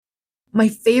My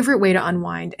favorite way to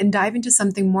unwind and dive into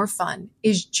something more fun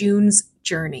is June's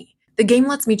Journey. The game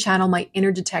lets me channel my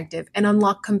inner detective and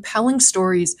unlock compelling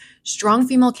stories, strong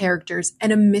female characters,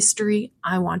 and a mystery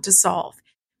I want to solve.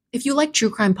 If you like true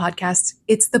crime podcasts,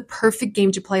 it's the perfect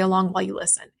game to play along while you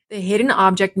listen. The Hidden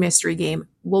Object Mystery Game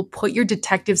will put your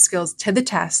detective skills to the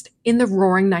test in the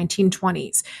roaring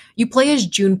 1920s. You play as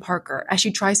June Parker as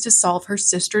she tries to solve her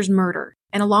sister's murder,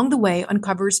 and along the way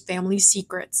uncovers family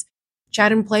secrets.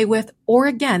 Chat and play with or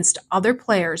against other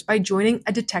players by joining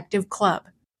a detective club.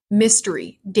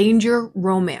 Mystery, danger,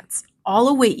 romance all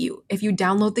await you if you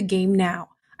download the game now.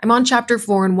 I'm on Chapter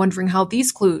 4 and wondering how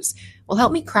these clues will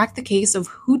help me crack the case of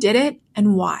who did it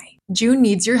and why. June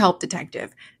needs your help,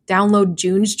 detective. Download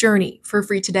June's Journey for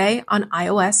free today on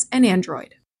iOS and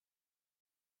Android.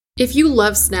 If you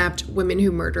love Snapped Women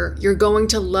Who Murder, you're going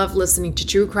to love listening to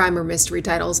true crime or mystery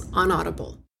titles on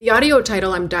Audible. The audio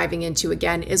title I'm diving into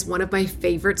again is one of my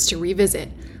favorites to revisit,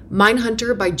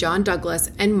 Mindhunter by John Douglas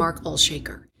and Mark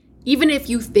Olshaker. Even if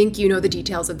you think you know the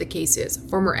details of the cases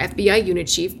former FBI unit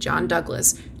chief John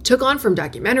Douglas took on from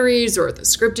documentaries or the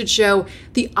scripted show,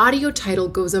 the audio title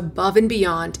goes above and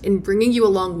beyond in bringing you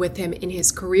along with him in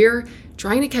his career,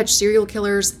 trying to catch serial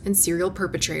killers and serial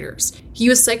perpetrators. He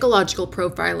used psychological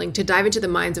profiling to dive into the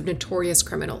minds of notorious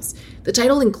criminals. The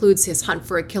title includes his hunt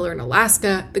for a killer in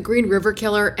Alaska, the Green River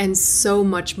Killer, and so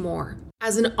much more.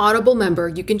 As an Audible member,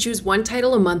 you can choose one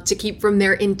title a month to keep from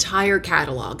their entire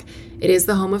catalog. It is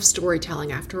the home of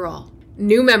storytelling, after all.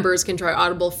 New members can try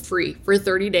Audible free for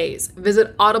 30 days.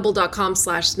 Visit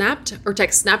audible.com/snapped or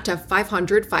text SNAP to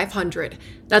 500-500.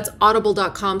 That's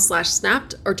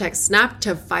audible.com/snapped or text SNAP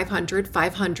to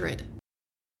 500-500.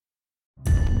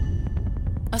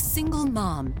 A single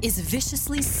mom is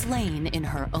viciously slain in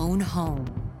her own home.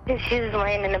 She was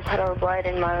laying in a puddle of blood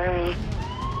in my room.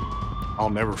 I'll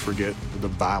never forget the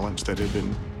violence that had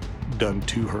been done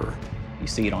to her. You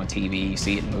see it on TV, you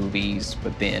see it in movies,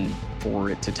 but then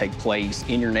for it to take place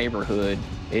in your neighborhood,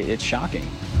 it's shocking.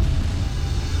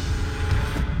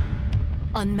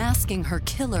 Unmasking her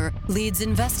killer leads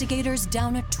investigators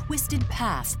down a twisted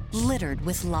path littered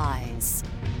with lies.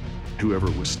 Whoever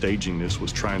was staging this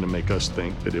was trying to make us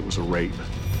think that it was a rape.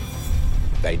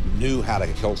 They knew how to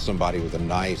kill somebody with a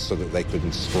knife so that they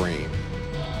couldn't scream.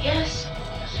 Yes,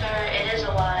 sir, it is a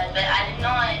lie, but I did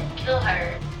not kill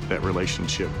her. That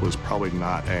relationship was probably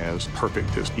not as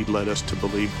perfect as he led us to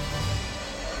believe.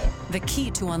 The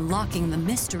key to unlocking the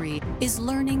mystery is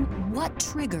learning what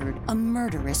triggered a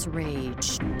murderous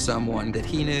rage. Someone that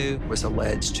he knew was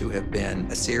alleged to have been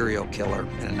a serial killer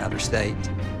in another state.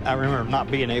 I remember not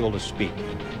being able to speak.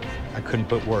 I couldn't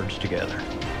put words together.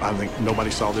 I think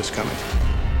nobody saw this coming.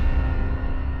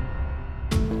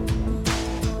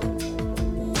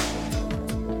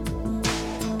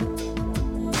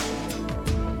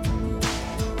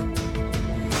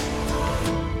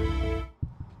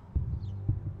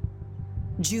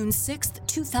 June 6,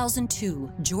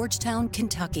 2002, Georgetown,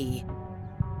 Kentucky.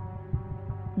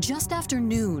 Just after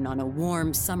noon on a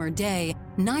warm summer day,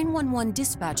 911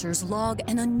 dispatchers log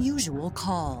an unusual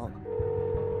call.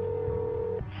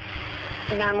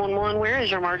 911, where is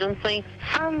your emergency?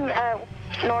 I'm at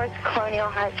North Colonial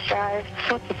Heights Drive.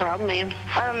 What's the problem, ma'am?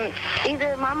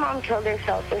 Either my mom killed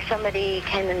herself or somebody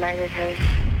came and murdered her.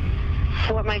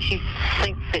 So what makes you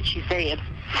think that she's dead?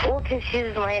 Well, because she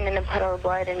was laying in a puddle of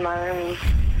blood in my room.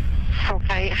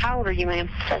 Okay, how old are you, ma'am?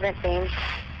 17.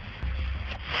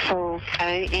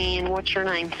 Okay, and what's your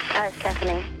name?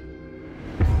 Stephanie.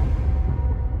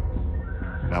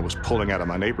 I was pulling out of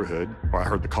my neighborhood, or I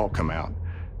heard the call come out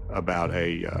about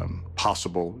a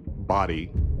possible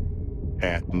body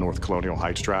at North Colonial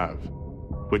Heights Drive,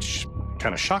 which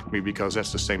kind of shocked me because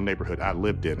that's the same neighborhood I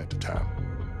lived in at the time.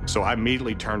 So I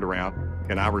immediately turned around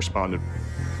and I responded.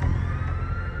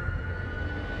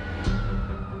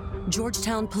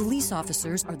 Georgetown police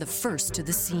officers are the first to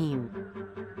the scene.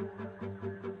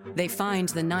 They find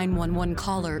the 911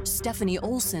 caller, Stephanie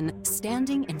Olson,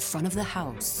 standing in front of the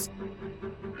house.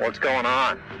 What's going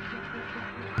on?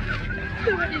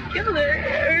 Somebody killed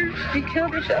her, or she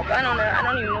killed herself. I don't know. I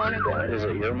don't even want to go. Is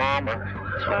it your mom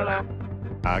or? It's my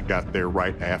mom. I got there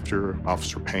right after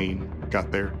Officer Payne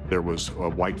got there. There was a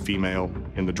white female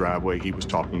in the driveway he was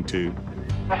talking to.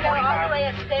 Go all the way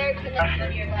upstairs and then go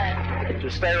to your left.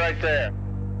 Just stay right there.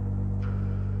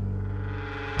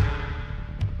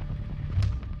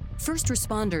 First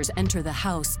responders enter the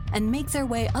house and make their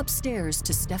way upstairs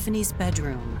to Stephanie's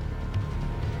bedroom.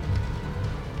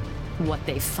 What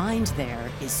they find there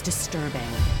is disturbing.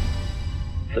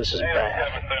 This is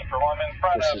bad.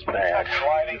 This is bad.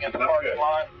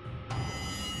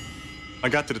 I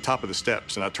got to the top of the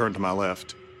steps and I turned to my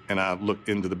left and I looked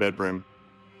into the bedroom.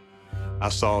 I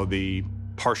saw the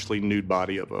partially nude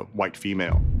body of a white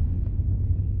female.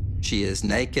 She is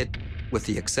naked with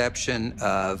the exception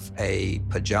of a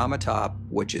pajama top,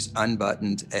 which is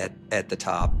unbuttoned at the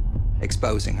top,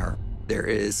 exposing her. There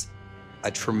is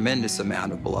a tremendous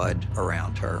amount of blood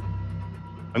around her.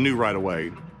 I knew right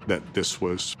away that this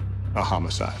was a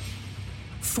homicide.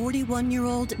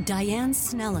 41-year-old Diane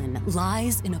Snellen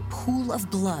lies in a pool of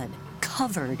blood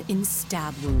covered in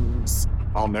stab wounds.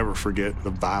 I'll never forget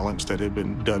the violence that had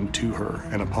been done to her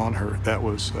and upon her. That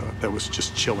was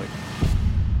just chilling.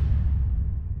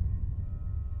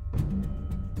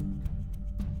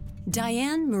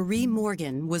 Diane Marie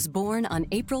Morgan was born on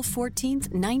April 14,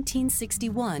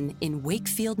 1961 in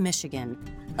Wakefield, Michigan,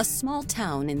 a small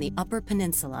town in the Upper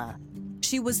Peninsula.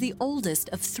 She was the oldest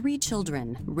of 3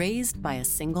 children raised by a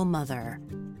single mother.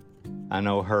 I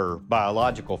know her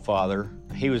biological father,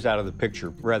 he was out of the picture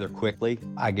rather quickly.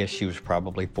 I guess she was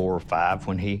probably 4 or 5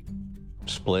 when he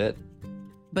split.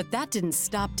 But that didn't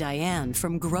stop Diane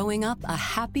from growing up a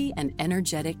happy and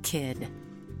energetic kid.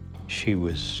 She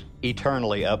was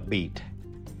eternally upbeat.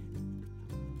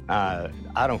 I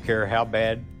don't care how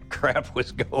bad crap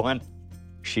was going,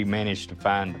 she managed to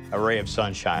find a ray of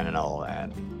sunshine and all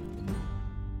that.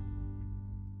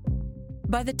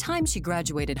 By the time she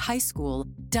graduated high school,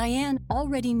 Diane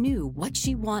already knew what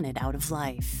she wanted out of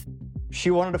life.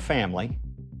 She wanted a family.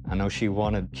 I know she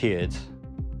wanted kids.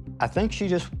 I think she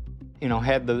just,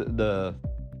 had the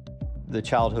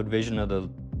childhood vision of the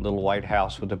little white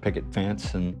house with the picket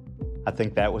fence, and I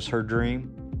think that was her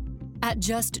dream. At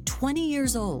just 20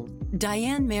 years old,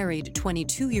 Diane married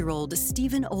 22-year-old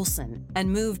Stephen Olson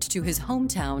and moved to his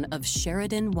hometown of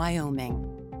Sheridan,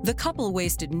 Wyoming. The couple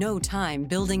wasted no time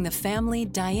building the family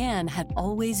Diane had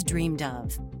always dreamed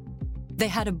of. They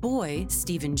had a boy,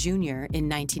 Stephen Jr., in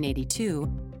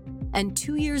 1982, and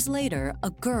 2 years later, a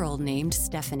girl named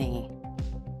Stephanie.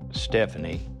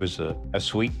 Stephanie was a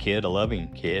sweet kid, a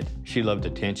loving kid. She loved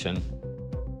attention.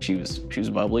 She was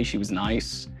bubbly, she was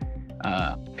nice.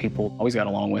 People always got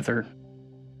along with her.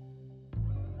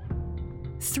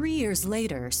 3 years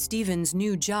later, Stephen's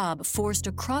new job forced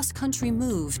a cross-country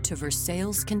move to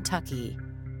Versailles, Kentucky.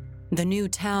 The new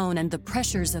town and the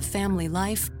pressures of family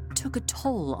life took a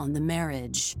toll on the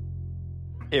marriage.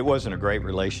 It wasn't a great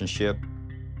relationship.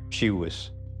 She was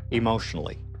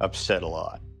emotionally upset a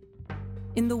lot.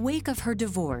 In the wake of her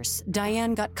divorce,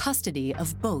 Diane got custody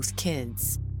of both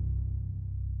kids.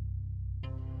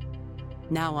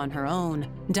 Now on her own,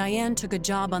 Diane took a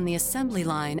job on the assembly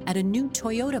line at a new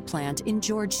Toyota plant in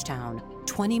Georgetown,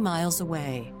 20 miles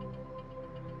away.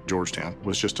 Georgetown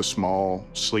was just a small,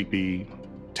 sleepy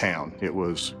town. It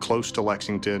was close to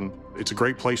Lexington. It's a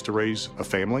great place to raise a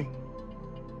family.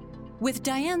 With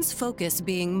Diane's focus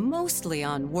being mostly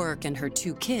on work and her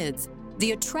 2 kids,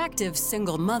 the attractive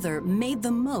single mother made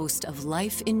the most of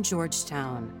life in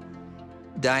Georgetown.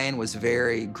 Diane was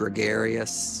very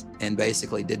gregarious and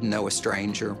basically didn't know a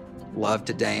stranger, loved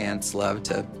to dance, loved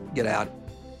to get out.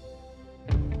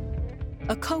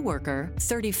 A coworker,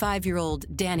 35-year-old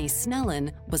Danny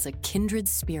Snellen, was a kindred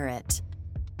spirit.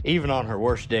 Even on her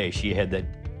worst day, she had that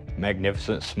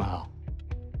magnificent smile.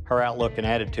 Her outlook and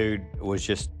attitude was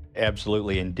just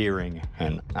absolutely endearing,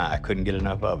 and I couldn't get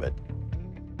enough of it.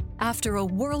 After a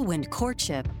whirlwind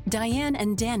courtship, Diane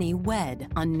and Danny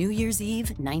wed on New Year's Eve,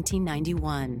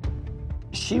 1991.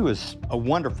 She was a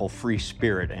wonderful free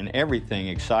spirit, and everything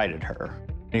excited her.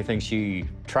 Anything she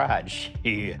tried,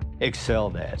 she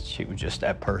excelled at. She was just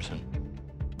that person.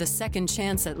 The second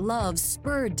chance at love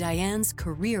spurred Diane's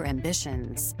career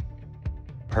ambitions.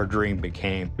 Her dream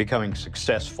becoming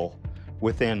successful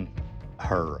within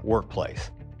her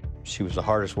workplace. She was the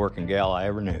hardest working gal I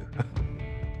ever knew.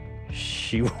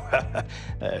 She,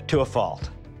 to a fault.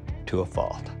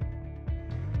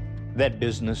 That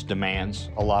business demands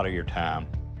a lot of your time.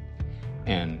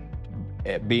 And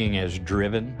being as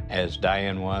driven as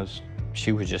Diane was,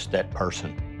 she was just that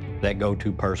person, that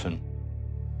go-to person.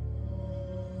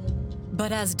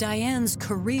 But as Diane's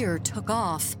career took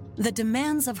off, the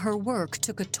demands of her work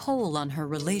took a toll on her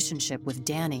relationship with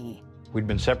Danny. We'd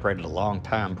been separated a long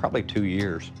time, probably 2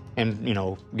 years, and,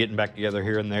 getting back together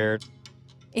here and there.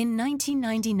 In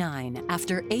 1999,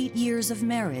 after 8 years of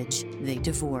marriage, they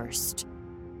divorced.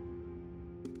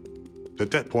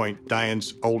 At that point,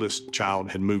 Diane's oldest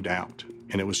child had moved out,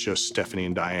 and it was just Stephanie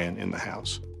and Diane in the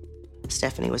house.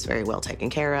 Stephanie was very well taken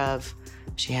care of.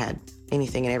 She had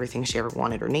anything and everything she ever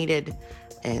wanted or needed.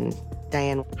 And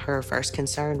Diane, her first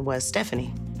concern was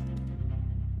Stephanie.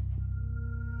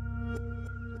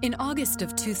 In August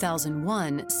of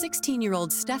 2001,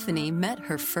 16-year-old Stephanie met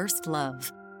her first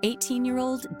love.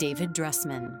 18-year-old David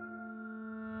Dressman.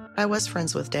 I was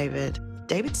friends with David.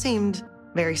 David seemed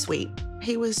very sweet.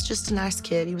 He was just a nice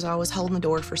kid. He was always holding the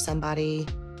door for somebody,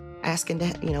 asking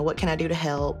what can I do to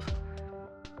help?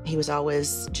 He was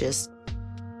always just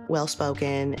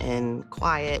well-spoken and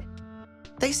quiet.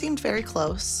 They seemed very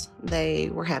close. They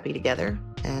were happy together,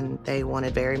 and they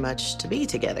wanted very much to be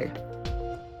together.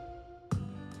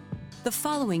 The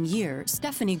following year,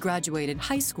 Stephanie graduated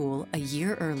high school a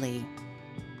year early.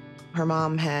 Her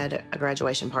mom had a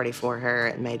graduation party for her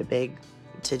and made a big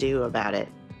to-do about it.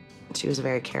 She was a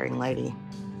very caring lady.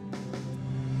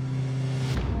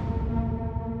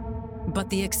 But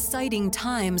the exciting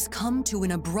times come to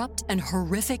an abrupt and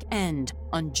horrific end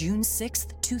on June 6,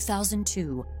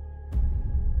 2002,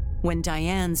 when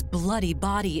Diane's bloody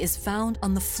body is found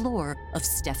on the floor of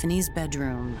Stephanie's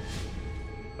bedroom.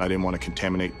 I didn't want to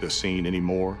contaminate the scene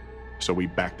anymore, so we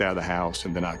backed out of the house,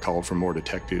 and then I called for more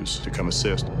detectives to come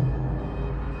assist.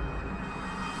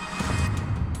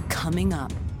 Coming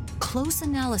up, close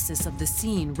analysis of the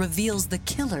scene reveals the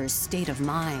killer's state of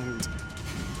mind.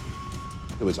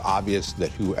 It was obvious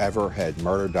that whoever had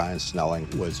murdered Diane Snelling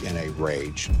was in a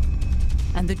rage.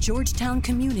 And the Georgetown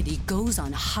community goes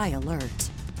on high alert.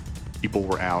 People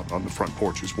were out on the front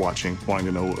porches watching, wanting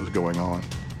to know what was going on.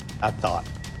 I thought,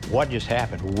 what just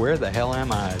happened? Where the hell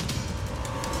am I?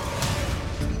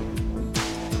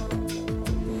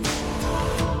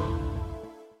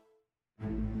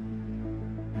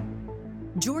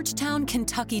 Georgetown,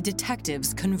 Kentucky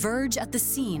detectives converge at the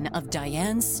scene of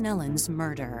Diane Snelling's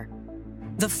murder.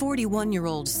 The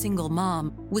 41-year-old single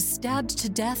mom was stabbed to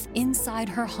death inside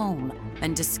her home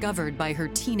and discovered by her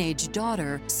teenage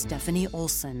daughter, Stephanie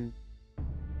Olson.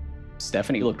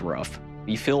 Stephanie looked rough.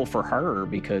 You feel for her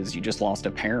because you just lost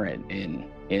a parent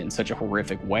in such a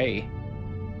horrific way.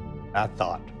 I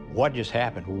thought, what just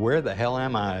happened? Where the hell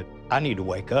am I? I need to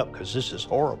wake up because this is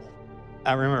horrible.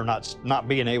 I remember not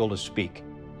being able to speak.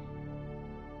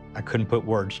 I couldn't put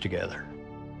words together.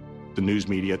 The news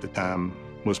media at the time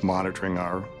was monitoring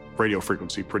our radio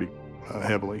frequency pretty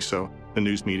heavily, so the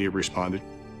news media responded.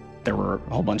 There were a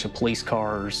whole bunch of police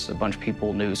cars, a bunch of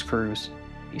people, news crews.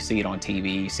 You see it on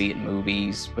TV, you see it in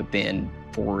movies, but then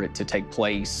for it to take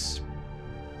place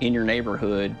in your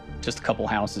neighborhood, just a couple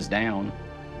houses down,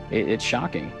 it's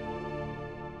shocking.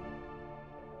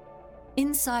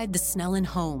 Inside the Snelling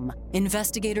home,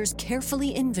 investigators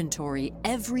carefully inventory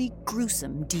every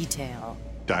gruesome detail.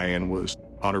 Diane was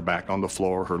on her back on the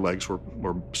floor. Her legs were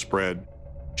spread.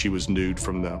 She was nude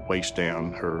from the waist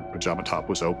down. Her pajama top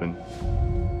was open.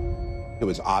 It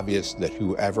was obvious that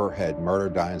whoever had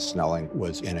murdered Diane Snelling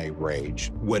was in a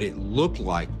rage. What it looked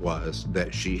like was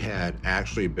that she had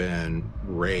actually been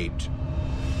raped.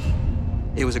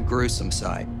 It was a gruesome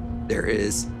sight. There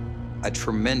is a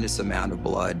tremendous amount of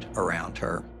blood around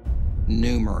her,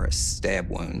 numerous stab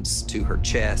wounds to her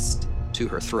chest, to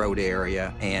her throat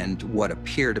area, and what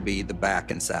appear to be the back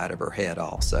and side of her head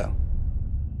also.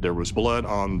 There was blood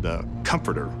on the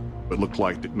comforter. It looked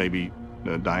like that maybe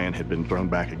Diane had been thrown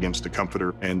back against the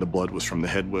comforter, and the blood was from the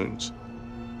head wounds.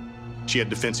 She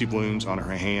had defensive wounds on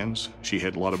her hands. She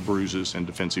had a lot of bruises and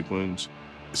defensive wounds.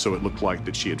 So it looked like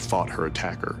that she had fought her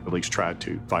attacker, at least tried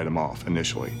to fight him off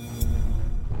initially.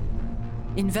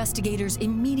 Investigators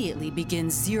immediately begin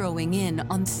zeroing in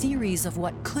on theories of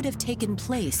what could have taken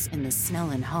place in the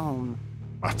Snelling home.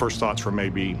 My first thoughts were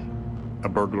maybe a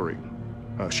burglary.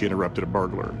 She interrupted a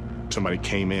burglar. Somebody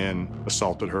came in,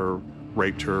 assaulted her,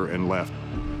 raped her, and left.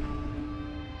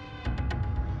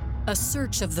 A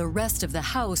search of the rest of the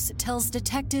house tells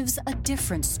detectives a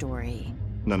different story.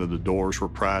 None of the doors were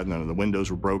pried, none of the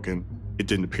windows were broken. It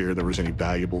didn't appear there was any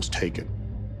valuables taken.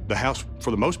 The house,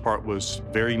 for the most part, was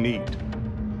very neat.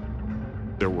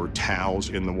 There were towels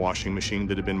in the washing machine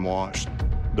that had been washed.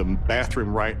 The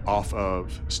bathroom right off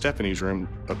of Stephanie's room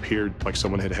appeared like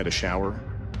someone had had a shower.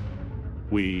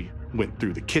 We went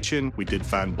through the kitchen. We did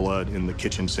find blood in the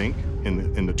kitchen sink,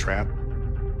 in the trap.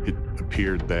 It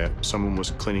appeared that someone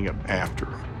was cleaning up after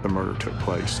the murder took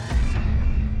place.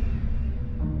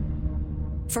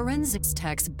 Forensics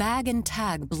techs bag and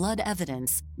tag blood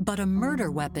evidence, but a murder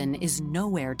weapon is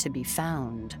nowhere to be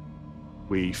found.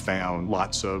 We found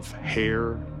lots of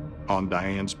hair on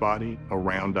Diane's body,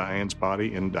 around Diane's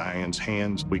body, in Diane's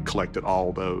hands. We collected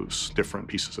all those different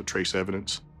pieces of trace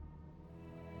evidence.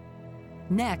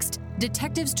 Next,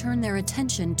 detectives turn their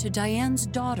attention to Diane's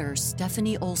daughter,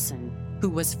 Stephanie Olson, who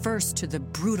was first to the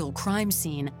brutal crime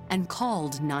scene and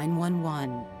called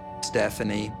 911.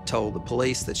 Stephanie told the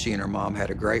police that she and her mom had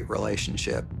a great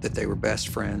relationship, that they were best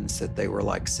friends, that they were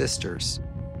like sisters.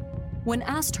 When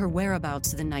asked her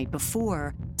whereabouts the night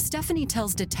before, Stephanie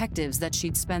tells detectives that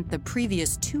she'd spent the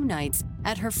previous 2 nights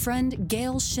at her friend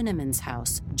Gail Shinneman's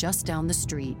house just down the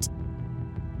street.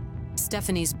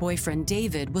 Stephanie's boyfriend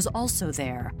David was also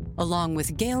there, along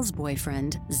with Gail's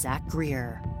boyfriend, Zach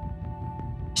Greer.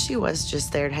 She was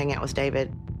just there to hang out with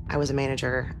David. I was a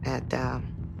manager at the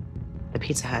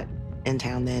Pizza Hut in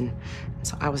town then,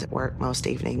 so I was at work most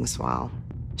evenings while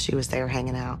she was there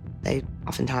hanging out. They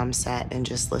oftentimes sat and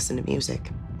just listened to music,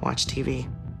 watched TV.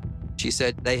 She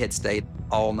said they had stayed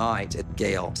all night at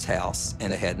Gail's house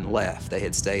and they hadn't left. They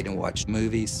had stayed and watched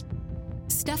movies.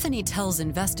 Stephanie tells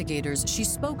investigators she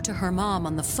spoke to her mom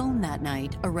on the phone that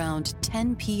night around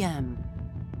 10 p.m.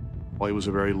 Well, it was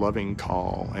a very loving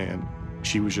call, and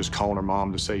she was just calling her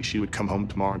mom to say she would come home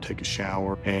tomorrow and take a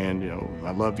shower, and,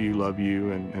 I love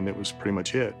you, and it was pretty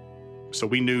much it. So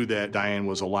we knew that Diane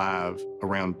was alive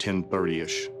around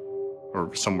 10:30-ish,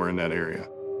 or somewhere in that area,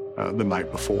 the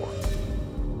night before.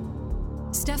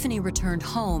 Stephanie returned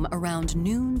home around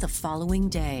noon the following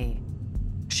day.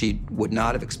 She would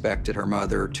not have expected her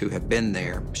mother to have been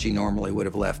there. She normally would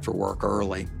have left for work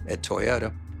early at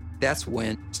Toyota. That's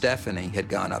when Stephanie had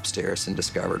gone upstairs and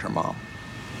discovered her mom.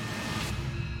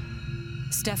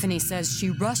 Stephanie says she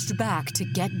rushed back to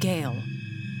get Gail.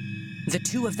 The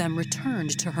two of them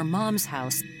returned to her mom's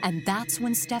house, and that's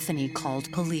when Stephanie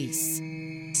called police.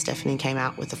 Stephanie came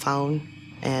out with the phone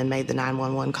and made the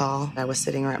 911 call. I was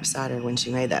sitting right beside her when she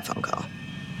made that phone call.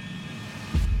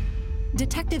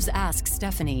 Detectives ask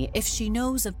Stephanie if she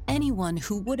knows of anyone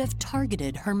who would have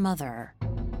targeted her mother.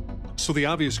 So the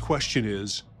obvious question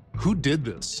is, who did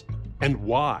this and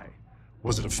why?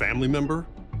 Was it a family member,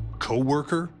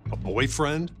 co-worker, a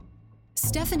boyfriend?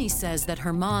 Stephanie says that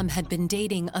her mom had been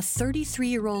dating a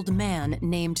 33-year-old man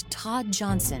named Todd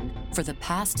Johnson for the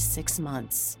past 6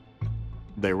 months.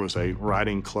 There was a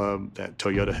riding club that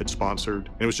Toyota had sponsored.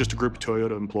 It was just a group of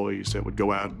Toyota employees that would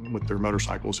go out with their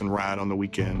motorcycles and ride on the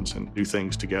weekends and do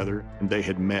things together. And they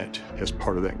had met as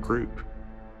part of that group.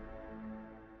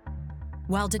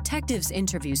 While detectives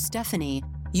interview Stephanie,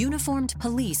 uniformed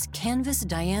police canvass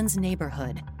Diane's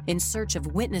neighborhood in search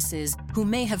of witnesses who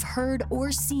may have heard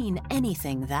or seen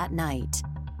anything that night.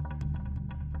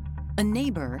 A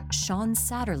neighbor, Sean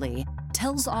Satterley,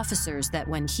 tells officers that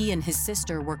when he and his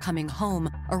sister were coming home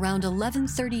around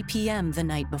 11:30 p.m. the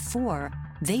night before,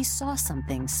 they saw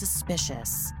something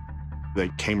suspicious. They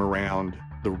came around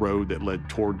the road that led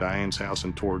toward Diane's house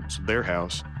and towards their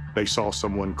house. They saw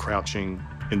someone crouching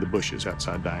in the bushes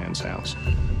outside Diane's house.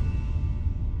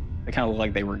 They kind of looked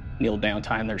like they were kneeled down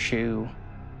tying their shoe.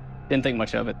 Didn't think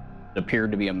much of it. It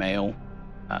appeared to be a male,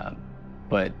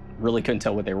 but really couldn't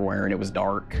tell what they were wearing. It was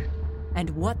dark. And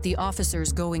what the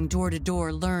officers going door to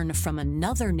door learn from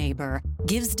another neighbor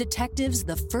gives detectives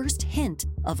the first hint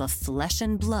of a flesh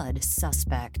and blood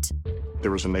suspect.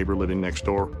 There was a neighbor living next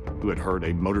door who had heard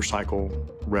a motorcycle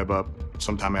rev up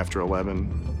sometime after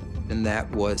 11. And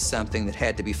that was something that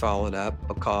had to be followed up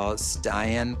because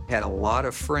Diane had a lot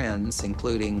of friends,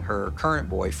 including her current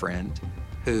boyfriend,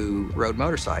 who rode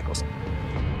motorcycles.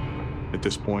 At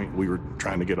this point, we were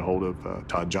trying to get a hold of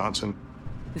Todd Johnson.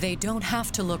 They don't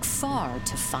have to look far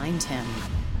to find him.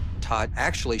 Todd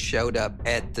actually showed up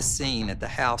at the scene at the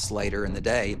house later in the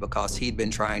day because he'd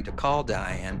been trying to call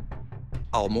Diane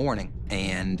all morning,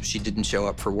 and she didn't show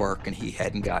up for work, and he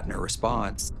hadn't gotten a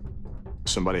response.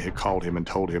 Somebody had called him and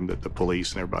told him that the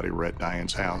police and everybody were at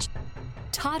Diane's house.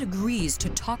 Todd agrees to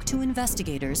talk to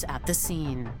investigators at the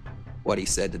scene. What he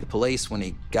said to the police when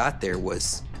he got there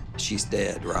was, "She's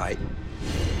dead, right?"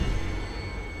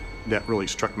 That really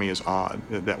struck me as odd.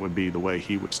 That would be the way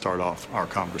he would start off our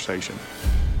conversation.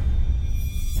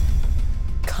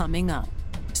 Coming up,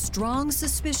 strong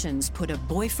suspicions put a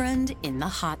boyfriend in the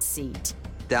hot seat.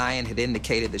 Diane had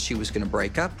indicated that she was going to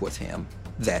break up with him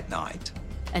that night.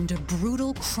 And a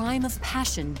brutal crime of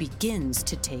passion begins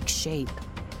to take shape.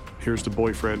 Here's the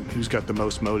boyfriend who's got the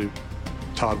most motive.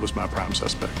 Todd was my prime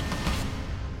suspect.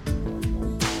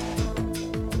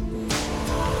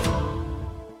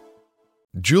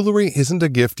 Jewelry isn't a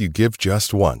gift you give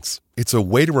just once. It's a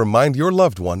way to remind your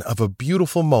loved one of a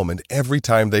beautiful moment every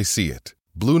time they see it.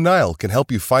 Blue Nile can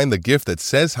help you find the gift that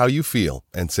says how you feel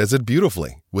and says it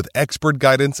beautifully, with expert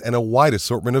guidance and a wide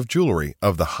assortment of jewelry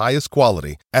of the highest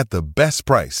quality at the best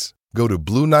price. Go to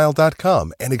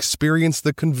BlueNile.com and experience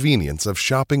the convenience of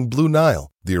shopping Blue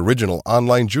Nile, the original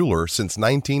online jeweler since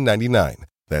 1999.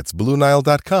 That's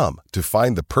BlueNile.com to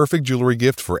find the perfect jewelry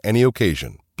gift for any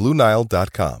occasion.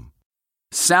 BlueNile.com.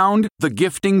 Sound the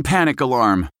gifting panic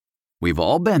alarm. We've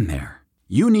all been there.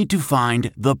 You need to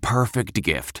find the perfect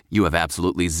gift. You have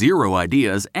absolutely zero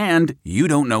ideas and you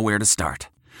don't know where to start.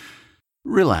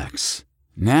 Relax.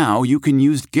 Now you can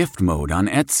use gift mode on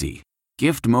Etsy.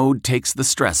 Gift mode takes the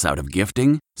stress out of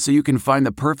gifting, so you can find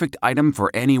the perfect item for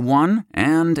anyone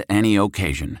and any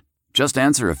occasion. Just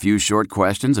answer a few short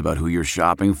questions about who you're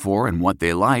shopping for and what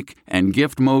they like, and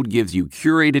gift mode gives you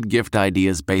curated gift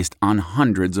ideas based on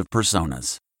hundreds of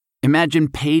personas. Imagine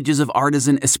pages of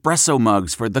artisan espresso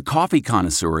mugs for the coffee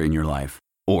connoisseur in your life.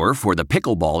 Or for the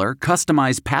pickleballer,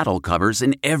 customized paddle covers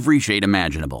in every shade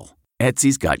imaginable.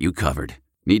 Etsy's got you covered.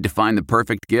 Need to find the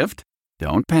perfect gift?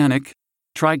 Don't panic.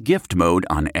 Try gift mode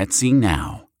on Etsy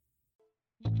now.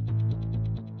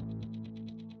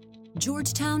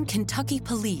 Georgetown, Kentucky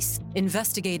police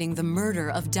investigating the murder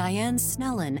of Diane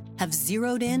Snellen have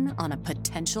zeroed in on a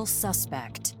potential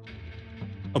suspect.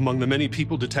 Among the many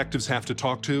people detectives have to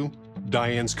talk to,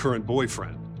 Diane's current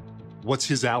boyfriend. What's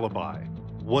his alibi?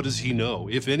 What does he know,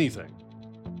 if anything?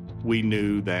 We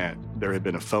knew that there had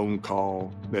been a phone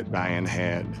call that Diane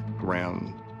had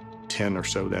around 10 or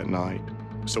so that night.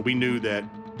 So we knew that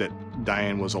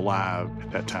Diane was alive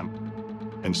at that time.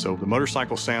 And so the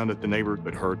motorcycle sound that the neighbor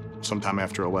had heard sometime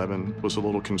after 11 was a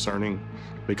little concerning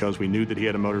because we knew that he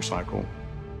had a motorcycle.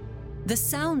 The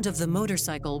sound of the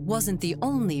motorcycle wasn't the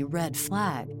only red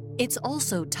flag. It's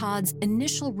also Todd's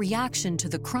initial reaction to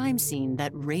the crime scene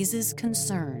that raises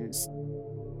concerns.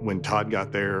 When Todd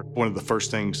got there, one of the first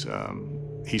things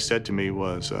he said to me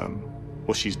was,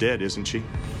 well, she's dead, isn't she?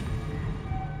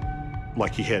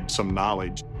 Like he had some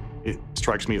knowledge. It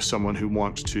strikes me as someone who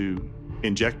wants to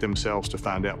inject themselves to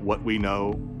find out what we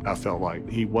know. I felt like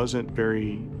he wasn't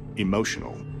very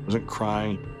emotional, wasn't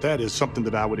crying. That is something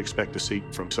that I would expect to see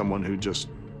from someone who just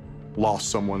lost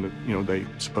someone that, they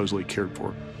supposedly cared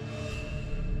for.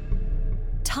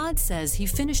 Todd says he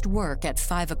finished work at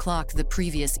 5 o'clock the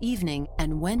previous evening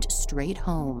and went straight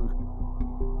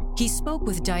home. He spoke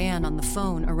with Diane on the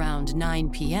phone around 9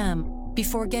 p.m.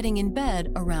 before getting in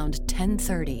bed around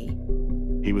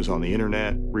 10:30. He was on the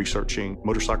internet researching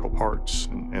motorcycle parts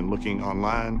and looking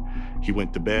online. He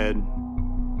went to bed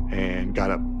and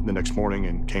got up the next morning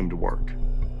and came to work.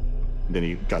 Then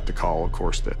he got the call, of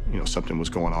course, that something was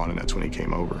going on, and that's when he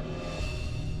came over.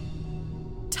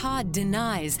 Todd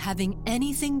denies having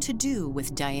anything to do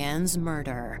with Diane's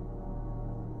murder.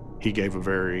 He gave a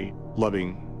very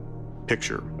loving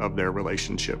picture of their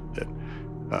relationship, that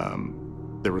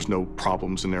there was no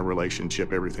problems in their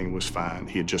relationship. Everything was fine.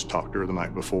 He had just talked to her the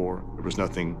night before. There was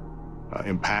nothing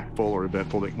impactful or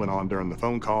eventful that went on during the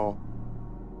phone call.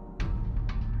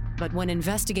 But when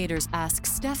investigators ask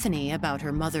Stephanie about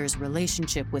her mother's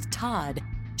relationship with Todd,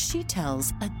 she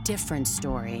tells a different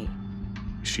story.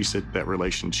 She said that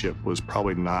relationship was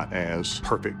probably not as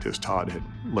perfect as Todd had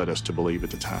led us to believe at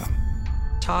the time.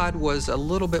 Todd was a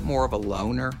little bit more of a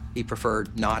loner. He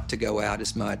preferred not to go out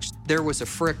as much. There was a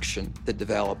friction that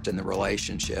developed in the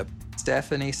relationship.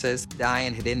 Stephanie says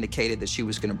Diane had indicated that she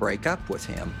was going to break up with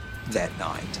him that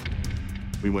night.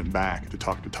 We went back to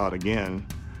talk to Todd again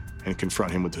and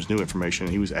confront him with this new information.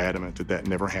 He was adamant that that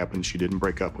never happened. She didn't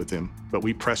break up with him. But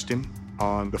we pressed him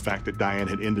on the fact that Diane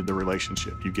had ended the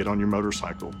relationship. You get on your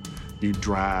motorcycle, you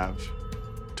drive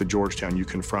to Georgetown, you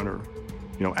confront her.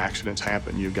 Accidents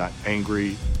happen, you got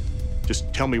angry.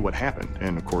 Just tell me what happened.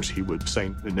 And of course, he would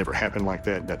say, it never happened like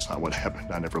that. That's not what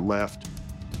happened. I never left.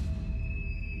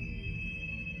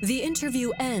 The interview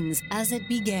ends as it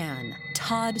began.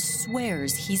 Todd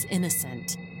swears he's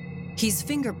innocent. He's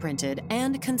fingerprinted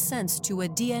and consents to a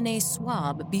DNA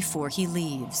swab before he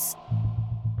leaves.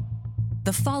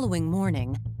 The following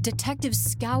morning, detectives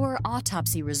scour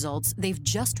autopsy results they've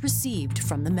just received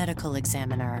from the medical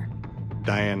examiner.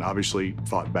 Diane obviously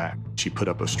fought back. She put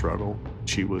up a struggle.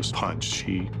 She was punched.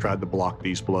 She tried to block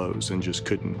these blows and just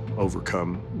couldn't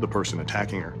overcome the person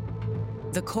attacking her.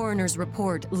 The coroner's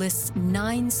report lists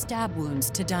 9 stab wounds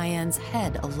to Diane's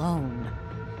head alone.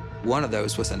 One of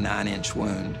those was a 9-inch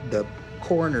wound. The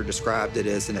coroner described it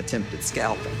as an attempted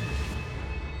scalping.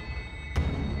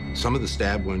 Some of the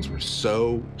stab wounds were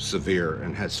so severe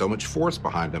and had so much force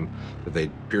behind them that they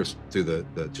pierced through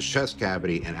the chest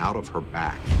cavity and out of her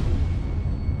back.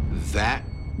 That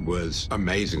was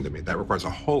amazing to me. That requires a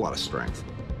whole lot of strength.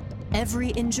 Every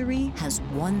injury has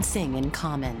one thing in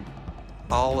common.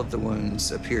 All of the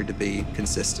wounds appeared to be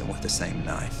consistent with the same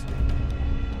knife.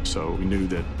 So we knew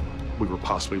that we were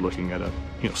possibly looking at a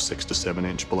 6 to 7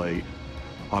 inch blade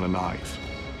on a knife.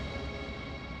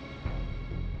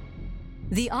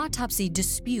 The autopsy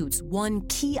disputes one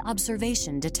key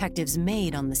observation detectives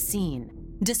made on the scene.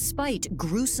 Despite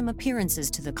gruesome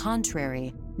appearances to the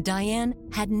contrary, Diane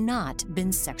had not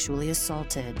been sexually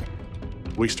assaulted.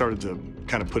 We started to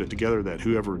kind of put it together that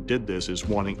whoever did this is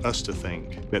wanting us to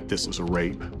think that this is a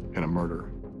rape and a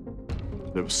murder.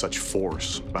 There was such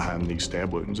force behind these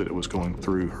stab wounds that it was going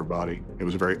through her body. It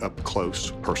was a very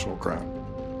up-close, personal crime.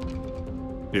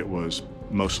 It was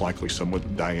most likely someone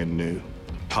Diane knew.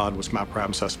 Todd was my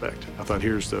prime suspect. I thought,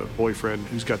 here's the boyfriend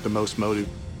who's got the most motive.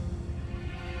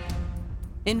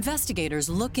 Investigators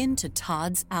look into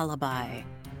Todd's alibi.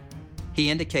 He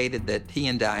indicated that he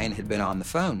and Diane had been on the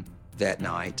phone that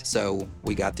night, so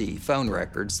we got the phone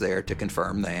records there to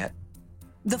confirm that.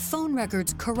 The phone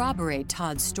records corroborate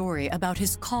Todd's story about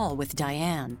his call with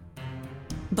Diane.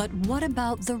 But what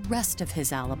about the rest of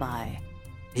his alibi?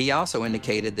 He also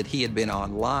indicated that he had been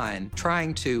online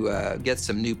trying to get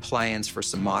some new plans for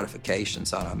some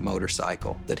modifications on a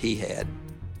motorcycle that he had.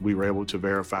 We were able to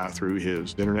verify through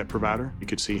his internet provider. You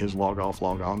could see his log-off,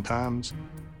 log-on times.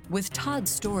 With Todd's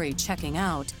story checking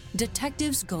out,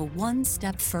 detectives go one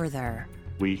step further.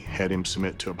 We had him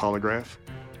submit to a polygraph,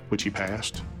 which he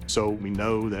passed. So we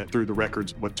know that through the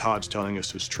records, what Todd's telling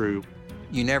us is true.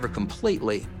 You never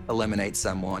completely eliminate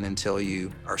someone until you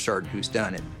are certain who's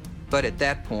done it. But at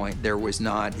that point, there was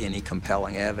not any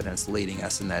compelling evidence leading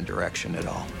us in that direction at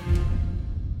all.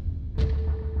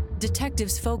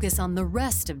 Detectives focus on the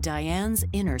rest of Diane's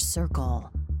inner circle.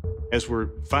 As we're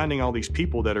finding all these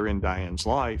people that are in Diane's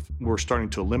life, we're starting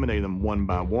to eliminate them one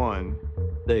by one.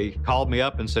 They called me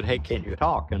up and said, hey, can you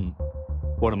talk? And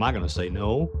what am I going to say?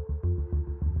 No.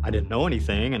 I didn't know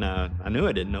anything, and I knew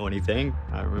I didn't know anything.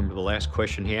 I remember the last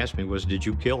question he asked me was, did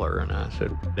you kill her? And I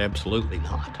said, absolutely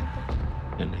not.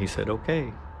 And he said,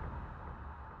 okay.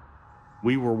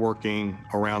 We were working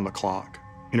around the clock,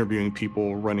 interviewing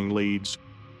people, running leads.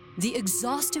 The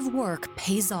exhaustive work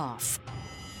pays off.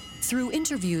 Through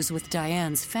interviews with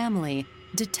Diane's family,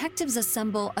 detectives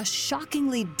assemble a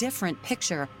shockingly different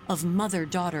picture of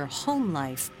mother-daughter home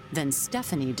life than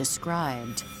Stephanie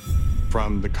described.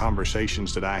 From the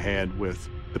conversations that I had with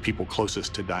the people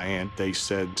closest to Diane, they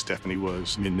said Stephanie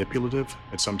was manipulative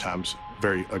and sometimes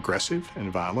very aggressive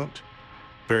and violent,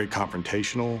 very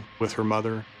confrontational with her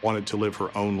mother, wanted to live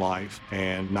her own life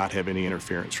and not have any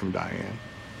interference from Diane.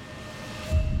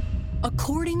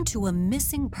 According to a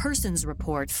missing persons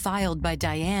report filed by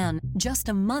Diane just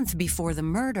a month before the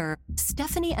murder,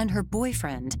 Stephanie and her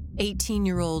boyfriend,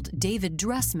 18-year-old David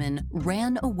Dressman,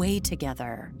 ran away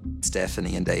together.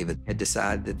 Stephanie and David had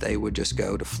decided that they would just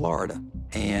go to Florida.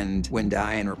 And when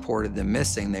Diane reported them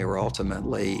missing, they were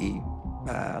ultimately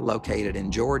located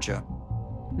in Georgia.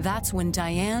 That's when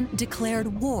Diane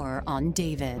declared war on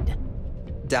David.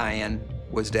 Diane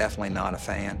was definitely not a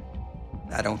fan.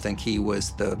 I don't think he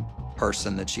was the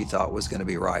person that she thought was going to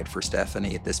be right for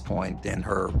Stephanie at this point in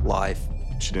her life.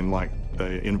 She didn't like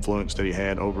the influence that he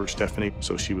had over Stephanie,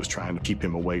 so she was trying to keep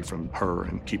him away from her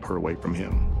and keep her away from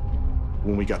him.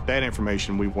 When we got that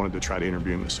information, we wanted to try to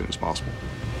interview him as soon as possible.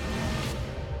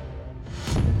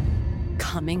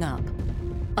 Coming up,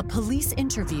 a police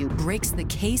interview breaks the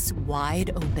case wide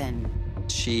open.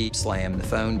 She slammed the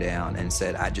phone down and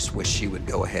said, I just wish she would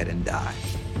go ahead and die.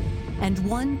 And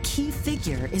one key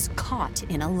figure is caught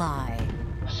in a lie.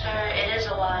 Sir, it is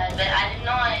a lie, but I did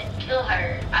not kill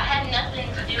her. I had nothing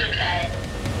to do with that.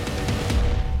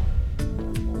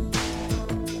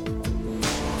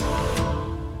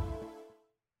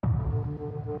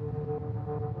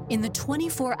 In the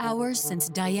 24 hours since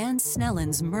Diane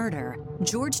Snellen's murder,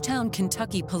 Georgetown,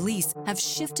 Kentucky police have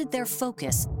shifted their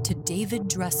focus to David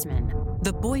Dressman,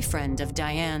 the boyfriend of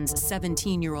Diane's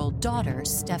 17-year-old daughter,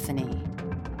 Stephanie.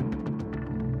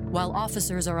 While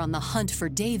officers are on the hunt for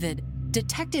David,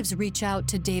 detectives reach out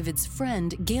to David's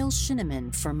friend, Gail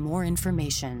Shinneman, for more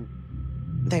information.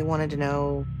 They wanted to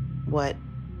know what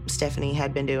Stephanie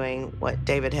had been doing, what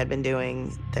David had been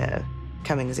doing, the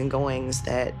comings and goings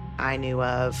that I knew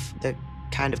of, the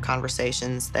kind of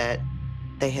conversations that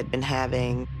they had been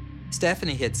having.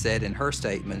 Stephanie had said in her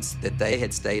statements that they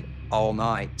had stayed all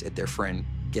night at their friend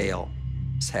Gail's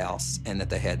house and that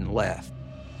they hadn't left.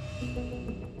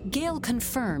 Gail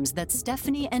confirms that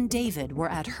Stephanie and David were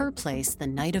at her place the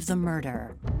night of the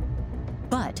murder.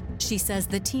 But she says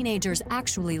the teenagers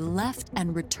actually left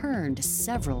and returned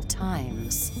several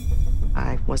times.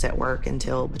 I was at work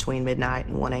until between midnight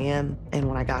and 1 a.m., and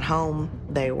when I got home,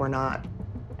 they were not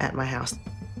at my house.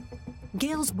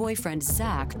 Gail's boyfriend,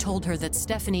 Zach, told her that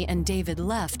Stephanie and David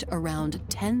left around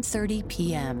 10:30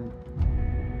 p.m.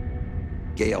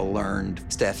 Gail learned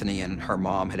Stephanie and her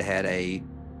mom had had a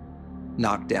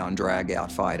knockdown,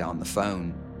 drag-out fight on the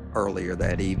phone earlier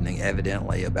that evening,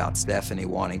 evidently about Stephanie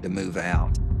wanting to move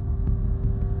out.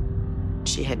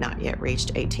 She had not yet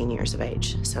reached 18 years of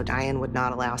age, so Diane would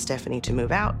not allow Stephanie to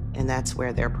move out, and that's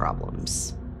where their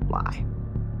problems lie.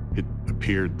 It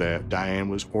appeared that Diane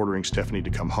was ordering Stephanie to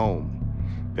come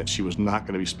home, that she was not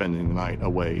going to be spending the night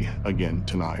away again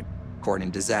tonight.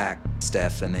 According to Zach,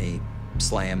 Stephanie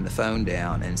slammed the phone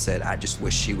down and said, "I just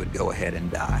wish she would go ahead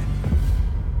and die."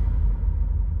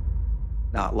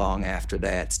 Not long after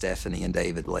that, Stephanie and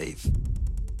David leave.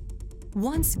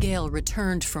 Once Gail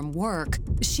returned from work,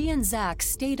 she and Zach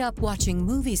stayed up watching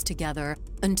movies together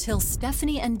until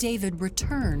Stephanie and David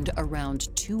returned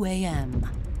around 2 a.m.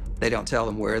 They don't tell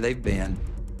them where they've been,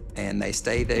 and they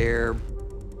stay there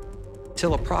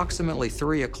till approximately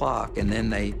 3 o'clock, and then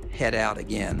they head out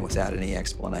again without any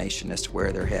explanation as to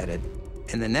where they're headed.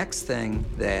 And the next thing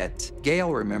that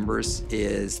Gail remembers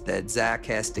is that Zach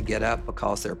has to get up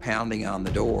because they're pounding on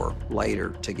the door later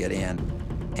to get in.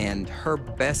 And her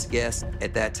best guess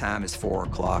at that time is 4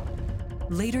 o'clock.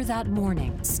 Later that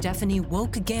morning, Stephanie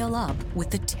woke Gail up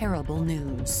with the terrible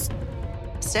news.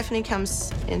 Stephanie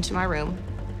comes into my room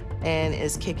and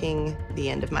is kicking the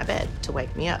end of my bed to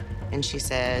wake me up. And she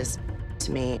says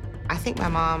to me, "I think my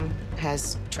mom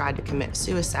has tried to commit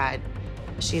suicide.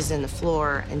 She's in the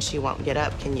floor and she won't get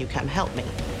up. Can you come help me?"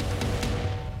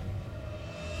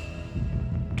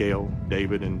 Gail,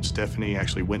 David, and Stephanie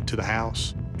actually went to the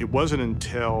house. It wasn't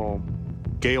until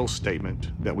Gail's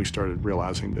statement that we started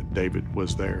realizing that David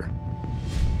was there.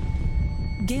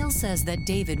 Gail says that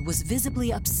David was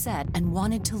visibly upset and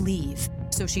wanted to leave,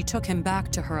 so she took him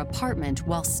back to her apartment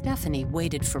while Stephanie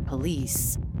waited for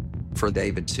police. For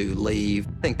David to leave,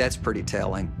 I think that's pretty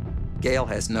telling. Gail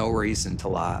has no reason to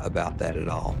lie about that at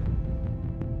all.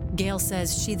 Gail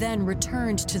says she then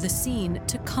returned to the scene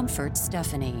to comfort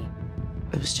Stephanie.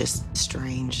 It was just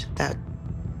strange. That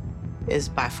is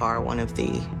by far one of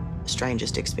the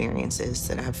strangest experiences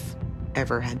that I've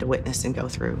ever had to witness and go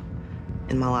through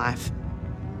in my life.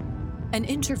 An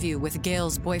interview with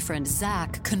Gail's boyfriend,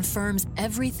 Zach, confirms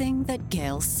everything that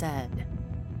Gail said.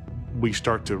 We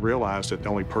start to realize that the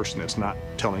only person that's not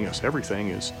telling us everything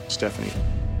is Stephanie.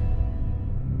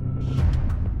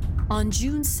 On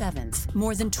June 7th,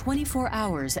 more than 24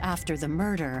 hours after the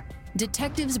murder,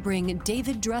 detectives bring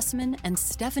David Dressman and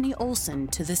Stephanie Olson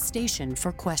to the station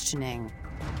for questioning.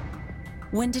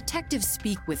 When detectives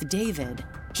speak with David,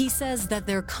 he says that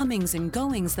their comings and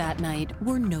goings that night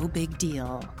were no big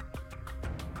deal.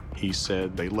 He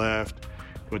said they left,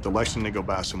 went to Lexington to go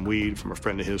buy some weed from a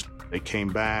friend of his. They came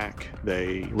back,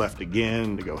 they left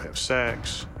again to go have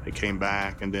sex. They came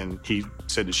back, and then he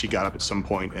said that she got up at some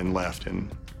point and left and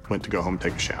went to go home and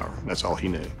take a shower. That's all he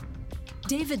knew.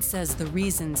 David says the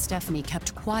reason Stephanie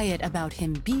kept quiet about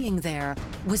him being there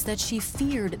was that she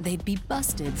feared they'd be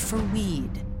busted for weed.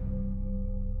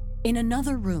 In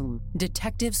another room,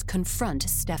 detectives confront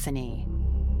Stephanie.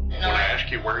 When I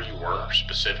ask you where you were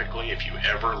specifically, if you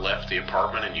ever left the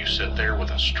apartment and you sit there with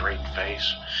a straight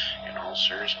face, in all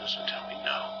seriousness, and tell me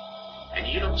no. And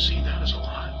you don't see that as a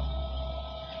lie?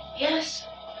 Yes,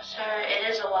 sir, it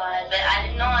is a lie, but I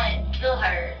did not kill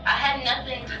her. I had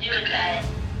nothing to do with that.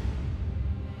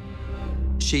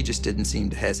 She just didn't seem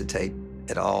to hesitate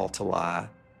at all to lie,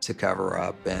 to cover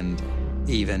up, and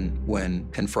even when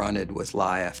confronted with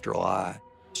lie after lie,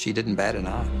 she didn't bat an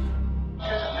eye. It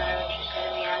doesn't matter what you say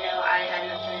to me. I know I had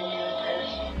nothing to do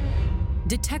with this.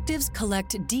 Detectives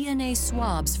collect DNA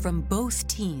swabs from both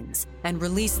teens and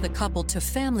release the couple to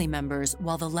family members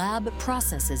while the lab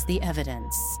processes the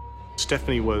evidence.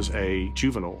 Stephanie was a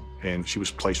juvenile, and she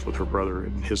was placed with her brother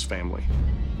and his family.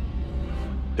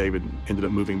 David ended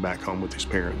up moving back home with his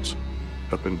parents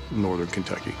up in northern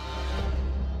Kentucky.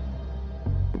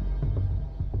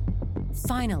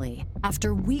 Finally,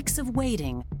 after weeks of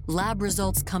waiting, lab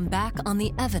results come back on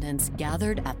the evidence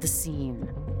gathered at the scene.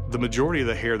 The majority of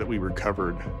the hair that we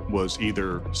recovered was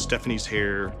either Stephanie's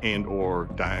hair and or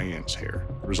Diane's hair.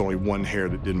 There was only one hair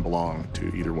that didn't belong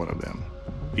to either one of them.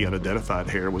 The unidentified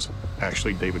hair was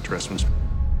actually David Dressman's.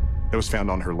 It was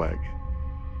found on her leg.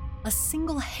 A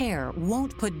single hair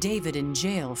won't put David in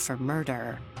jail for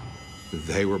murder.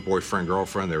 They were boyfriend,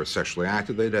 girlfriend. They were sexually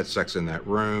active. They'd had sex in that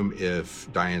room.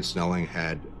 If Diane Snelling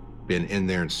had been in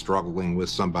there and struggling with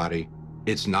somebody,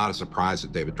 it's not a surprise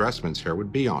that David Dressman's hair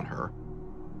would be on her.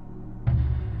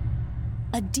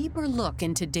 A deeper look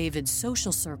into David's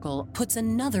social circle puts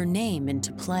another name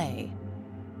into play.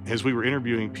 As we were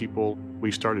interviewing people,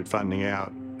 we started finding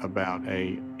out about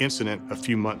an incident a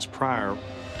few months prior.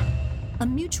 A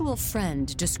mutual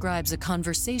friend describes a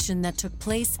conversation that took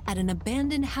place at an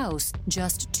abandoned house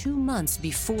just 2 months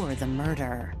before the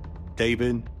murder.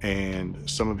 David and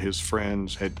some of his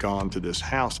friends had gone to this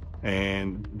house,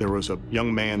 and there was a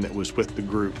young man that was with the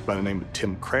group by the name of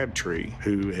Tim Crabtree,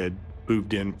 who had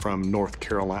moved in from North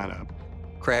Carolina.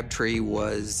 Crabtree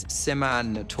was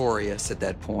semi-notorious at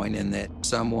that point in that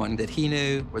someone that he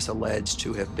knew was alleged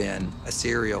to have been a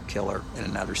serial killer in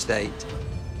another state.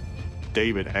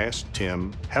 David asked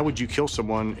Tim, how would you kill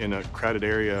someone in a crowded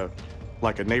area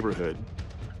like a neighborhood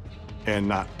and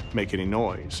not make any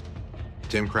noise?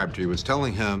 Tim Crabtree was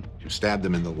telling him to stab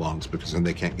them in the lungs because then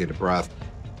they can't get a breath,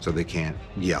 so they can't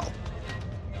yell.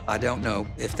 I don't know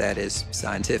if that is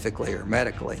scientifically or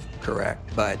medically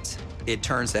correct, but it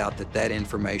turns out that that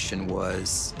information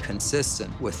was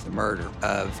consistent with the murder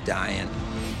of Diane.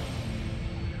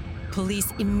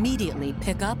 Police immediately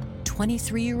pick up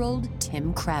 23-year-old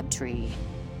Tim Crabtree.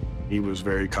 He was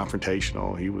very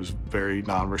confrontational. He was very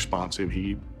non-responsive.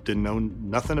 He didn't know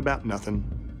nothing about nothing.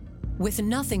 With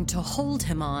nothing to hold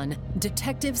him on,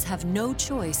 detectives have no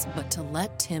choice but to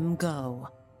let Tim go.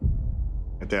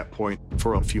 At that point,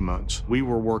 for a few months, we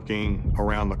were working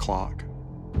around the clock,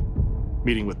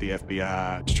 meeting with the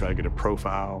FBI to try to get a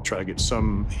profile, try to get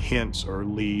some hints or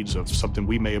leads of something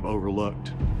we may have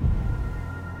overlooked.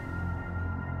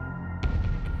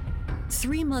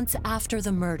 3 months after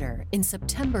the murder, in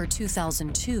September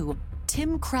 2002,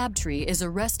 Tim Crabtree is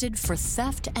arrested for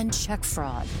theft and check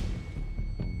fraud,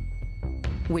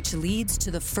 which leads to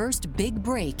the first big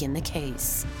break in the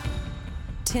case.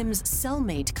 Tim's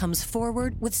cellmate comes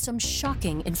forward with some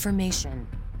shocking information.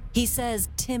 He says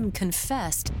Tim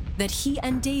confessed that he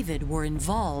and David were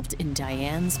involved in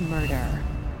Diane's murder.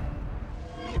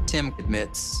 Tim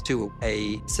admits to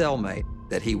a cellmate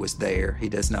that he was there. He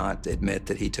does not admit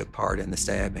that he took part in the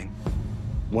stabbing.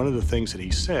 One of the things that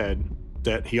he said,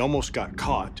 that he almost got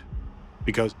caught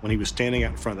because when he was standing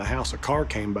out in front of the house, a car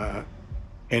came by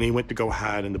and he went to go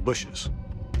hide in the bushes.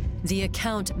 The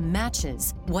account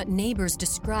matches what neighbors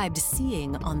described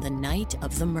seeing on the night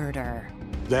of the murder.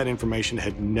 That information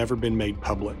had never been made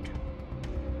public,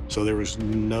 so there was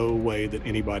no way that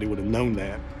anybody would have known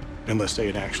that unless they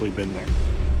had actually been there.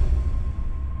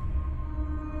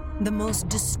 The most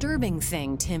disturbing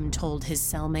thing Tim told his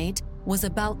cellmate was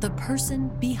about the person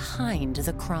behind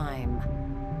the crime.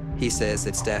 He says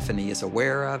that Stephanie is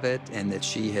aware of it and that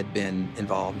she had been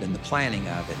involved in the planning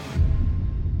of it.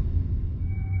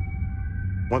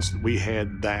 Once we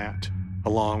had that,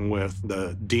 along with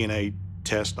the DNA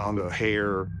test on the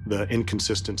hair, the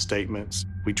inconsistent statements,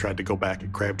 we tried to go back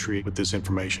at Crabtree with this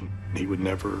information. He would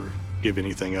never give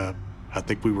anything up. I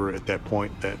think we were at that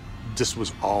point that this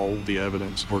was all the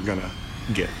evidence we're gonna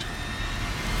get.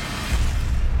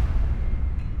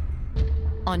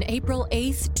 On April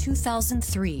 8th,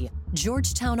 2003,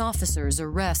 Georgetown officers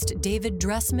arrest David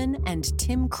Dressman and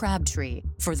Tim Crabtree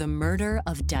for the murder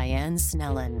of Diane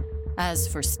Snellen. As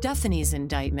for Stephanie's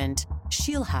indictment,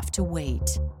 she'll have to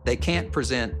wait. They can't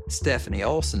present Stephanie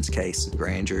Olson's case to the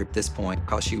grand jury at this point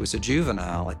because she was a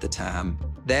juvenile at the time.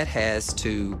 That has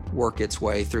to work its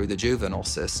way through the juvenile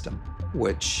system,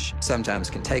 which sometimes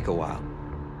can take a while.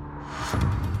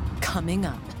 Coming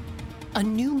up, a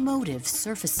new motive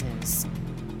surfaces.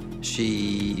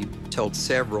 She told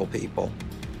several people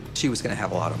she was going to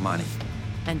have a lot of money.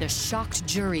 And a shocked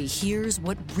jury hears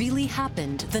what really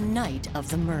happened the night of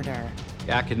the murder.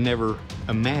 I could never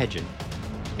imagine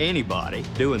anybody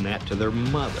doing that to their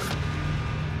mother.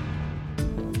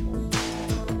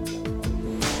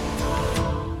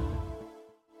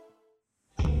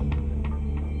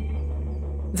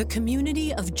 The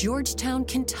community of Georgetown,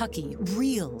 Kentucky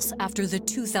reels after the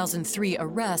 2003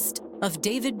 arrest of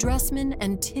David Dressman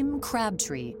and Tim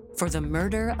Crabtree for the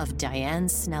murder of Diane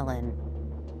Snellen.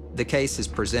 The case is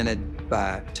presented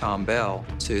by Tom Bell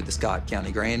to the Scott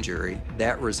County Grand Jury.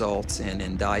 That results in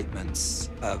indictments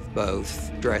of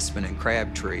both Dressman and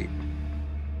Crabtree.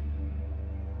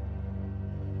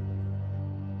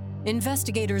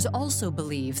 Investigators also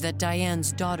believe that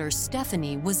Diane's daughter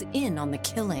Stephanie was in on the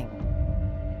killing,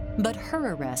 but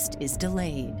her arrest is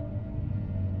delayed.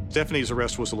 Stephanie's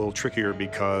arrest was a little trickier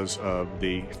because of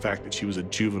the fact that she was a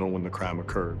juvenile when the crime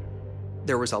occurred.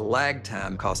 There was a lag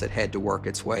time because it had to work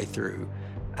its way through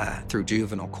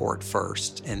juvenile court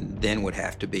first and then would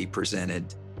have to be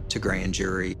presented to grand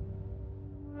jury.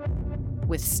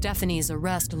 With Stephanie's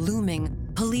arrest looming,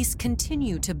 police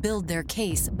continue to build their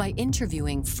case by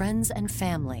interviewing friends and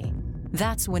family.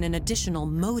 That's when an additional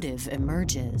motive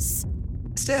emerges.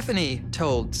 Stephanie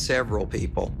told several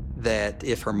people that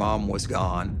if her mom was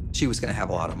gone, she was going to have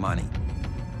a lot of money.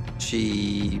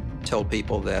 She told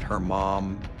people that her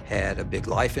mom had a big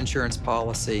life insurance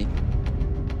policy.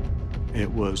 It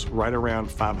was right around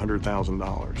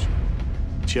 $500,000.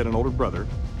 She had an older brother,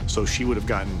 so she would have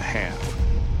gotten half.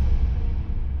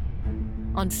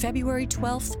 On February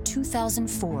 12,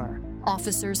 2004,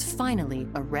 officers finally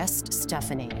arrest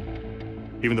Stephanie.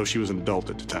 Even though she was an adult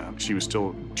at the time, she was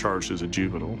still charged as a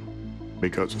juvenile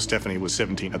because Stephanie was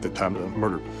 17 at the time of the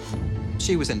murder.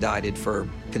 She was indicted for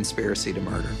conspiracy to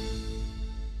murder.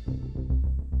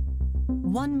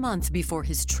 1 month before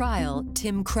his trial,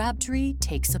 Tim Crabtree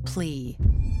takes a plea.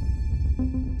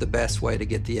 The best way to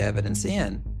get the evidence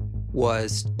in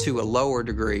was to a lower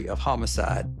degree of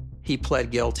homicide. He pled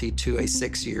guilty to a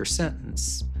 6-year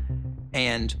sentence.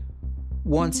 And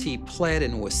once he pled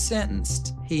and was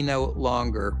sentenced, he no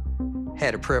longer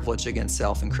had a privilege against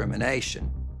self-incrimination,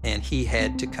 and he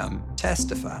had to come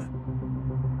testify.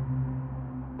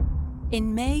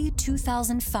 In May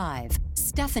 2005,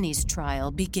 Stephanie's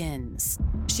trial begins.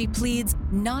 She pleads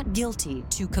not guilty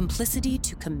to complicity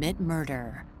to commit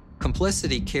murder.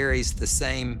 Complicity carries the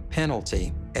same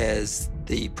penalty as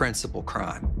the principal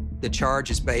crime. The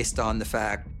charge is based on the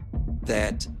fact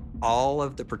that all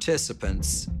of the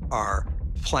participants are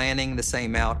planning the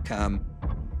same outcome.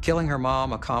 Killing her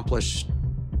mom accomplished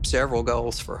several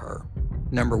goals for her.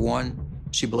 Number one,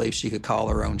 she believed she could call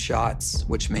her own shots,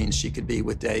 which means she could be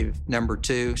with Dave. Number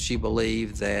two, she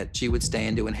believed that she would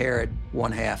stand to inherit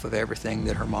 1/2 of everything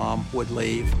that her mom would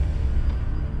leave.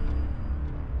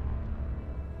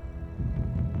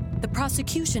 The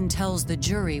prosecution tells the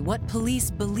jury what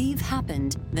police believe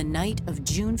happened the night of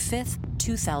June 5th,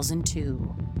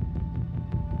 2002.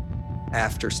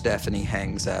 After Stephanie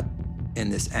hangs up in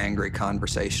this angry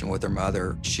conversation with her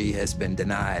mother, she has been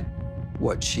denied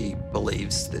what she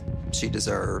believes that she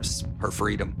deserves, her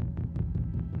freedom.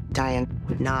 Diane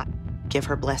would not give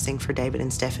her blessing for David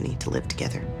and Stephanie to live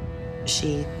together.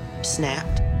 She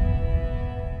snapped.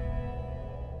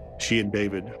 She and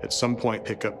David at some point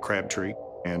pick up Crabtree,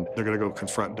 and they're going to go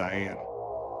confront Diane.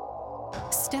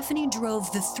 Stephanie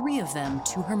drove the three of them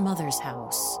to her mother's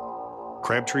house.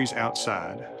 Crabtree's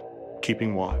outside,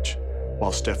 keeping watch,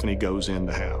 while Stephanie goes in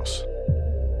the house.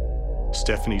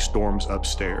 Stephanie storms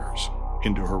upstairs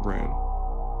into her room.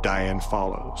 Diane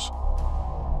follows.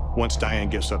 Once Diane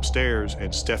gets upstairs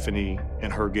and Stephanie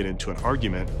and her get into an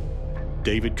argument,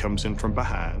 David comes in from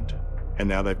behind, and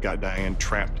now they've got Diane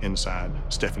trapped inside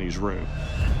Stephanie's room.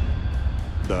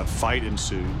 The fight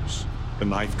ensues. The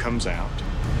knife comes out.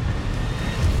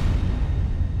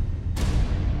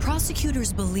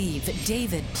 Prosecutors believe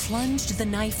David plunged the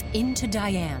knife into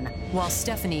Diane while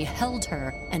Stephanie held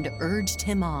her and urged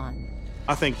him on.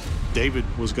 I think David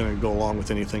was going to go along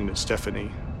with anything that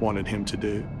Stephanie wanted him to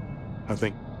do. I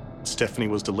think Stephanie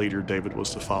was the leader, David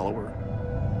was the follower.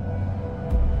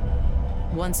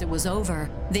 Once it was over,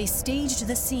 they staged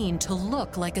the scene to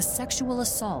look like a sexual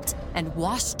assault and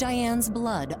washed Diane's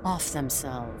blood off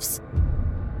themselves.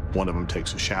 One of them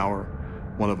takes a shower.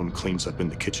 One of them cleans up in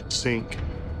the kitchen sink.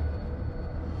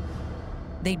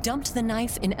 They dumped the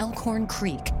knife in Elkhorn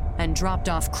Creek and dropped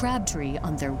off Crabtree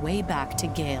on their way back to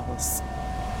Gales.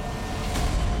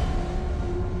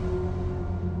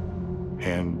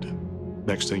 And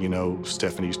next thing you know,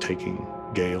 Stephanie's taking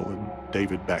Gail and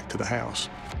David back to the house.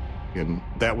 And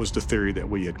that was the theory that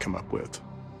we had come up with,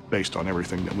 based on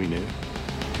everything that we knew.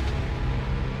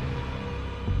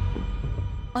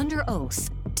 Under oath,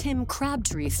 Tim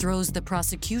Crabtree throws the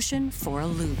prosecution for a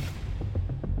loop.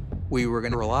 We were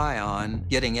going to rely on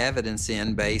getting evidence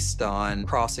in based on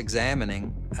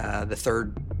cross-examining the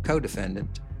third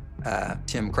co-defendant,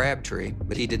 Tim Crabtree,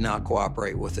 but he did not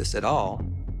cooperate with us at all.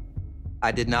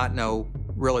 I did not know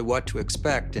really what to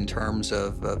expect in terms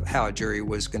of how a jury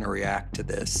was going to react to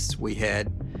this. We had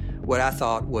what I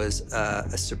thought was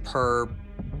a superb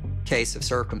case of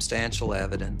circumstantial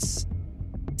evidence.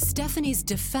 Stephanie's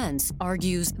defense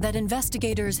argues that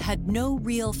investigators had no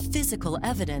real physical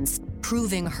evidence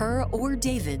proving her or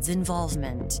David's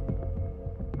involvement.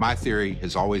 My theory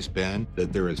has always been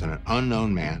that there is an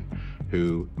unknown man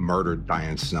who murdered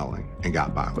Diane Snelling and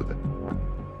got by with it.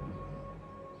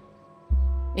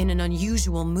 In an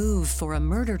unusual move for a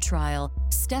murder trial,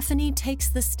 Stephanie takes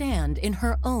the stand in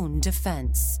her own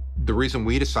defense. The reason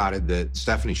we decided that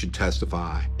Stephanie should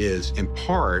testify is in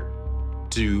part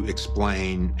to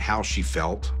explain how she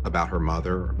felt about her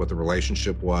mother, what the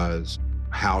relationship was,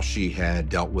 how she had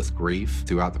dealt with grief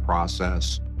throughout the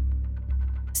process.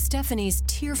 Stephanie's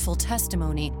tearful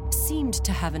testimony seemed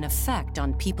to have an effect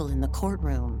on people in the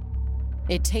courtroom.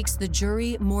 It takes the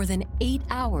jury more than 8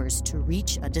 hours to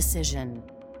reach a decision.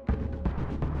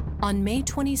 On May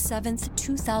 27,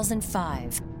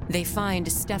 2005, they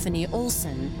find Stephanie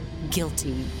Olson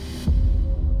guilty.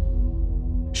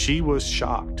 She was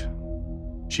shocked.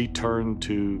 She turned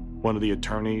to one of the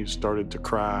attorneys, started to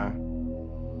cry.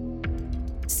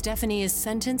 Stephanie is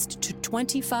sentenced to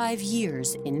 25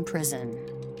 years in prison.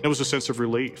 It was a sense of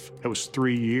relief. It was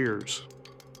 3 years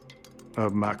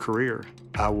of my career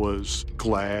I was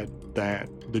glad that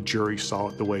the jury saw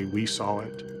it the way we saw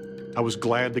it. I was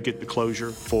glad to get the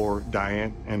closure for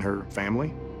Diane and her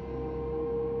family.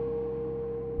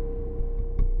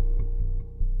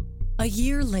 A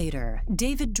year later,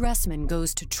 David Dressman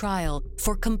goes to trial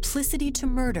for complicity to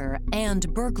murder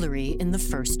and burglary in the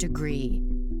first degree.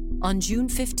 On June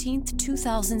 15,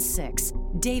 2006,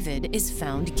 David is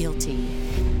found guilty.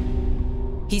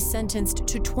 He's sentenced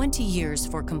to 20 years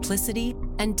for complicity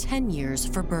and 10 years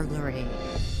for burglary.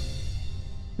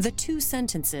 The two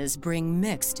sentences bring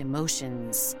mixed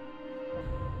emotions.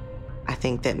 I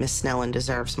think that Miss Snellen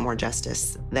deserves more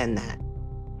justice than that.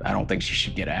 I don't think she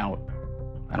should get out.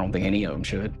 I don't think any of them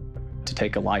should. To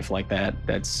take a life like that,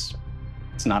 it's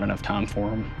not enough time for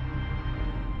them.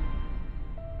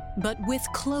 But with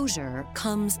closure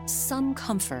comes some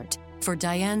comfort for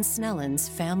Diane Snellen's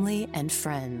family and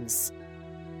friends.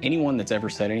 Anyone that's ever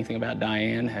said anything about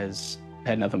Diane has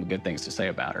had nothing but good things to say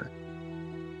about her.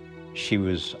 She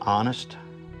was honest,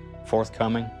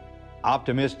 forthcoming,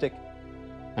 optimistic,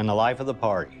 and the life of the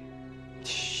party.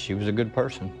 She was a good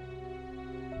person.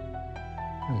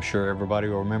 I'm sure everybody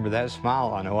will remember that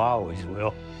smile. I know I always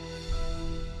will.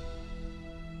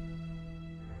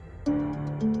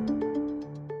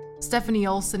 Stephanie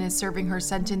Olson is serving her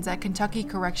sentence at Kentucky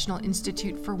Correctional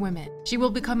Institute for Women. She will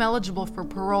become eligible for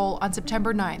parole on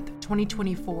September 9th,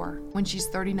 2024, when she's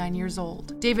 39 years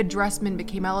old. David Dressman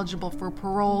became eligible for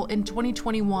parole in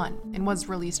 2021 and was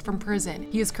released from prison.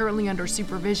 He is currently under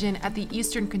supervision at the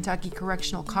Eastern Kentucky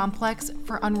Correctional Complex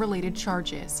for unrelated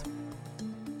charges.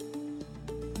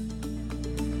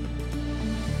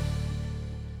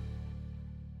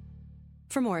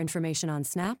 For more information on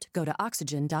Snapped, go to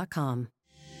oxygen.com.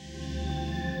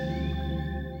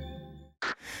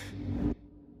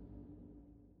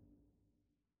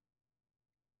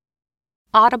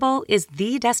 Audible is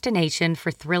the destination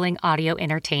for thrilling audio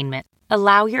entertainment.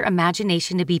 Allow your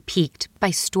imagination to be piqued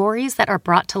by stories that are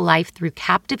brought to life through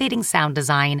captivating sound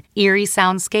design, eerie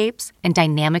soundscapes, and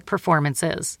dynamic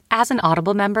performances. As an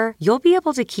Audible member, you'll be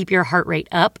able to keep your heart rate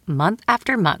up month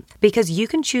after month because you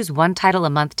can choose one title a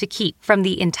month to keep from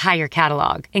the entire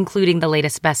catalog, including the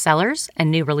latest bestsellers and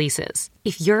new releases.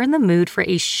 If you're in the mood for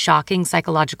a shocking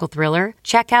psychological thriller,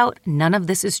 check out None of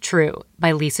This Is True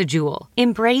by Lisa Jewell.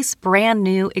 Embrace brand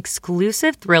new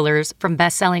exclusive thrillers from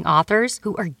best-selling authors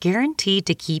who are guaranteed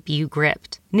to keep you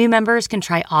gripped. New members can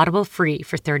try Audible free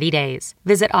for 30 days.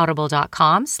 Visit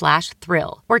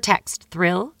audible.com/thrill or text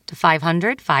thrill to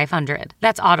 500-500.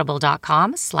 That's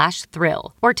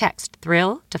audible.com/thrill or text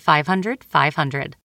thrill to 500-500.